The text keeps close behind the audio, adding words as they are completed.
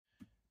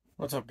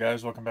What's up,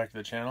 guys? Welcome back to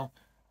the channel.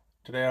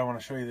 Today I want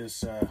to show you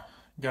this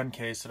gun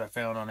case that I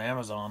found on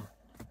Amazon,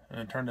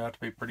 and it turned out to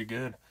be pretty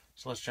good,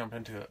 so let's jump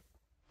into it.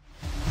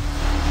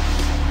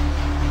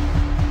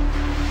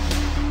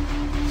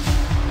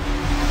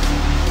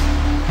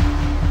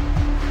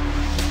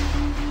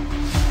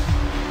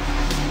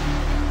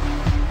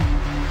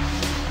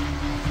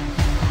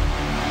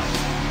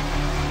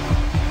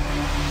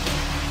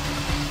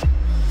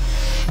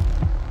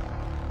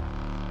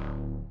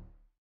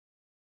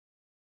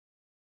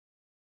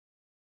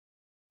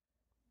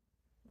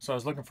 So I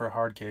was looking for a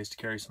hard case to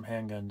carry some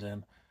handguns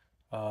in.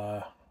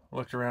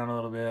 Looked around a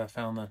little bit. I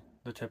found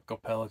the typical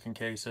Pelican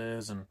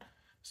cases and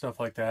stuff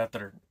like that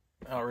are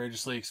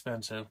outrageously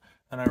expensive.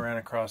 Then I ran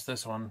across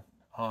this one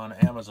on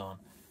Amazon,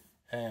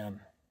 and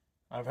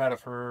I've had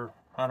it for,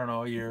 I don't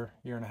know, a year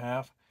and a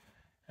half,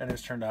 and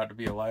it's turned out to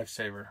be a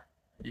lifesaver.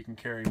 You can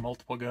carry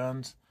multiple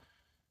guns.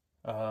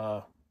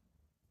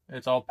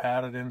 It's all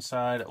padded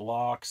inside. It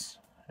locks.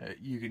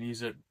 You can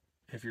use it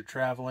if you're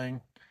traveling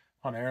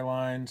on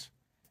airlines,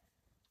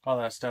 all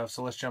that stuff.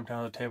 So let's jump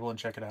down to the table and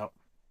check it out.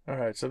 All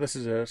right, so this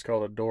is it. It's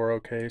called a Doro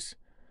case.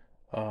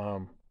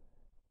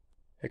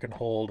 It can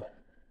hold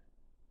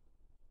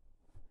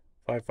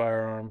 5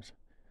 firearms,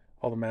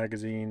 all the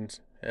magazines,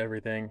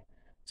 everything.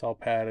 It's all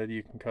padded.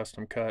 You can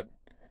custom cut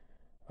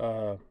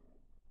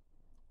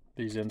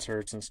these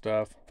inserts and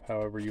stuff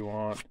however you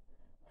want.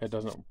 It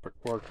doesn't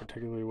work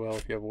particularly well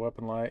if you have a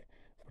weapon light,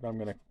 but I'm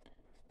gonna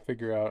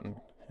figure out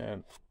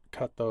and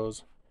cut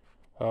those.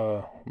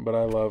 But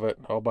I love it.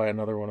 I'll buy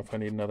another one if I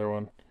need another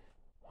one.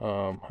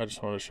 I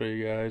just want to show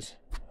you guys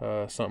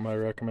something I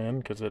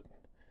recommend because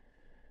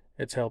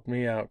it's helped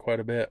me out quite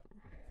a bit.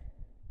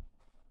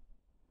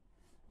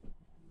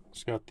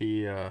 It's got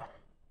the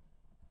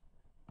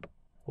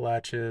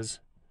latches,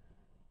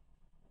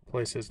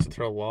 places to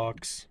throw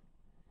locks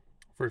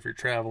for if you're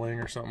traveling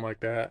or something like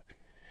that.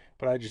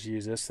 But I just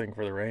use this thing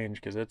for the range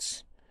because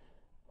it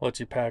lets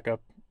you pack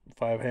up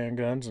 5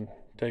 handguns and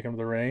take them to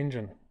the range,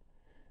 and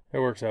it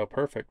works out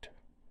perfect.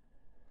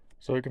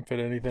 So it can fit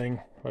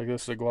anything. Like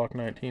this is a Glock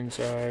 19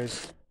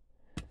 size.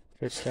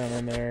 Fits down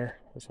in there.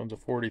 This one's a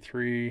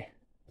 43,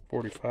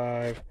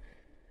 45,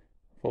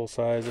 full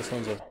size. This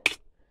one's a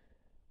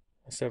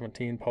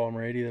 17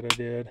 polymer 80 that I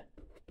did.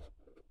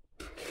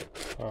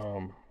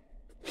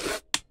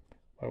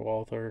 My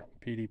Walther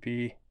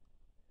PDP.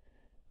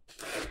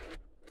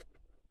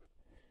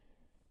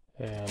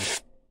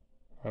 And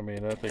I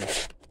mean, that thing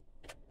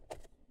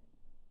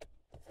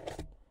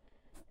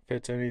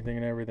fits anything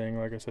and everything.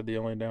 Like I said, the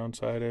only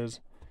downside is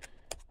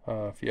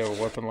if you have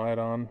a weapon light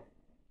on,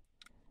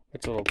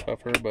 it's a little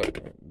tougher,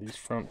 but these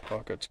front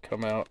pockets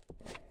come out.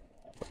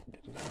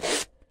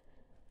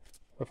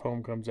 The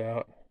foam comes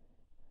out.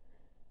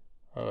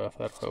 If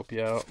that'll help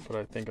you out, but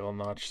I think I'll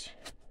notch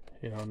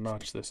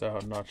this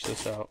out and notch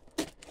this out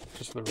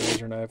just with a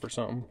razor knife or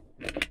something,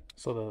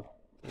 so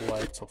the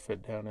lights will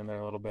fit down in there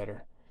a little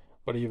better.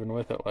 But even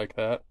with it like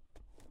that,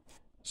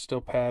 it's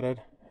still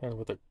padded, and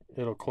with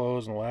it'll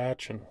close and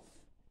latch, and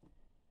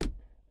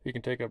you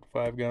can take up to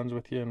 5 guns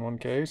with you in one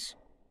case,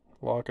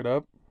 lock it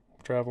up,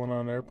 traveling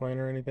on an airplane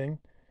or anything.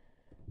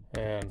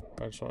 And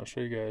I just want to show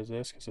you guys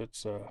this because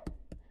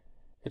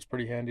it's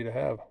pretty handy to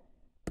have.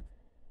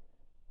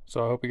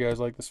 So I hope you guys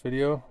like this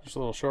video, just a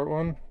little short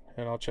one,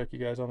 and I'll check you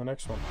guys on the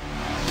next one.